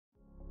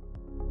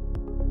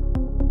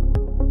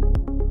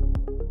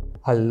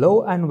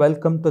Hello and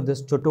welcome to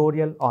this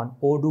tutorial on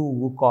Odoo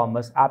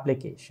WooCommerce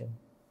application.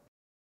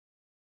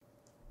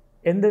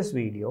 In this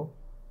video,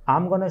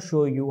 I'm going to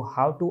show you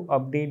how to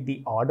update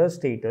the order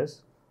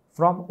status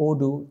from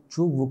Odoo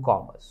to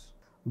WooCommerce.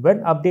 When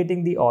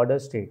updating the order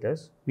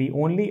status, we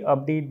only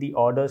update the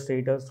order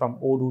status from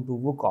Odoo to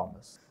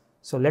WooCommerce.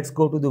 So let's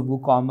go to the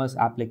WooCommerce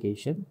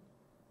application.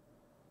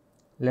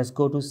 Let's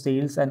go to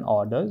sales and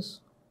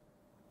orders.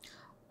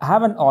 I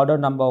have an order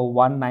number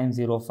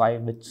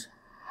 1905 which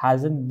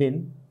hasn't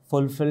been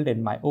fulfilled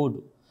in my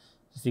Odoo.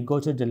 If you go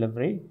to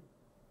delivery,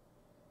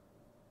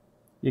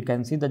 you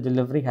can see the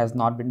delivery has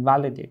not been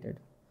validated.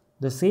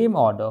 The same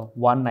order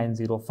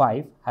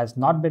 1905 has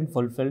not been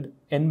fulfilled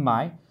in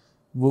my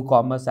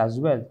WooCommerce as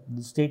well.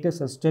 The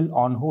status is still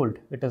on hold.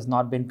 It has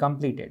not been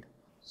completed.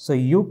 So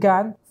you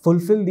can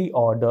fulfill the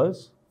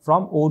orders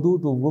from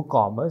Odoo to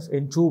WooCommerce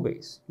in two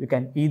ways. You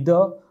can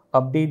either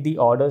update the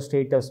order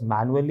status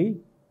manually,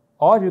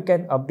 or you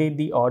can update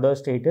the order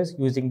status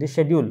using the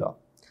scheduler.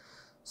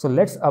 So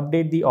let's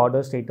update the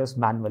order status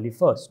manually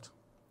first.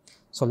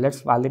 So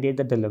let's validate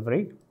the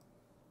delivery.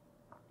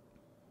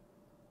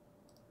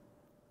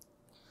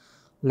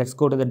 Let's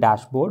go to the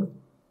dashboard.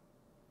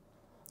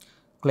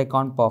 Click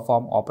on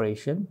Perform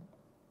Operation.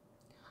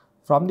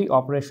 From the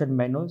operation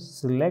menu,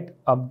 select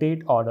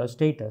Update Order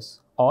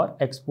Status or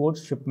Export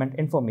Shipment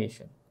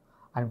Information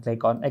and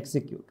click on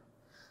Execute.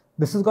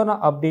 This is going to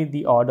update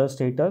the order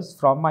status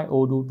from my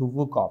Odoo to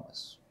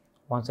WooCommerce.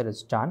 Once it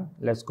is done,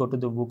 let's go to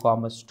the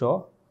WooCommerce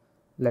store.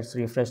 Let's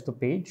refresh the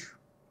page.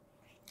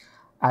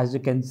 As you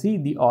can see,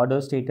 the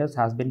order status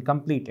has been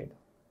completed.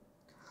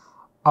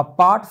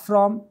 Apart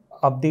from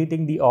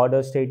updating the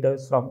order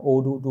status from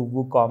Odoo to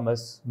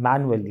WooCommerce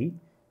manually,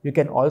 you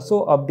can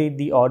also update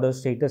the order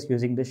status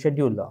using the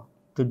scheduler.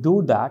 To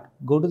do that,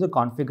 go to the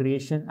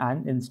configuration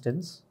and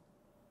instance.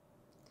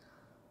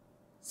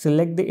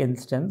 Select the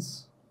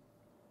instance.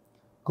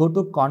 Go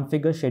to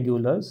Configure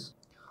Schedulers.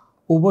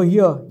 Over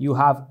here, you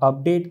have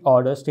Update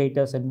Order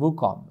Status in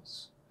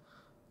WooCommerce.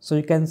 So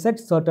you can set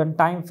certain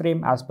time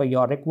frame as per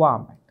your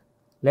requirement.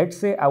 Let's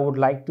say I would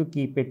like to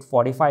keep it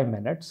 45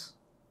 minutes.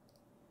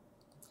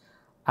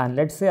 And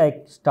let's say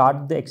I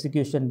start the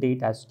execution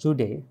date as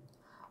today.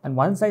 And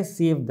once I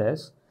save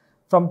this,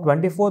 from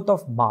 24th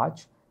of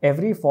March,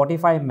 every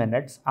 45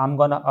 minutes, I'm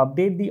going to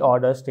update the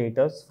order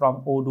status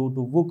from Odoo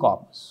to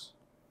WooCommerce.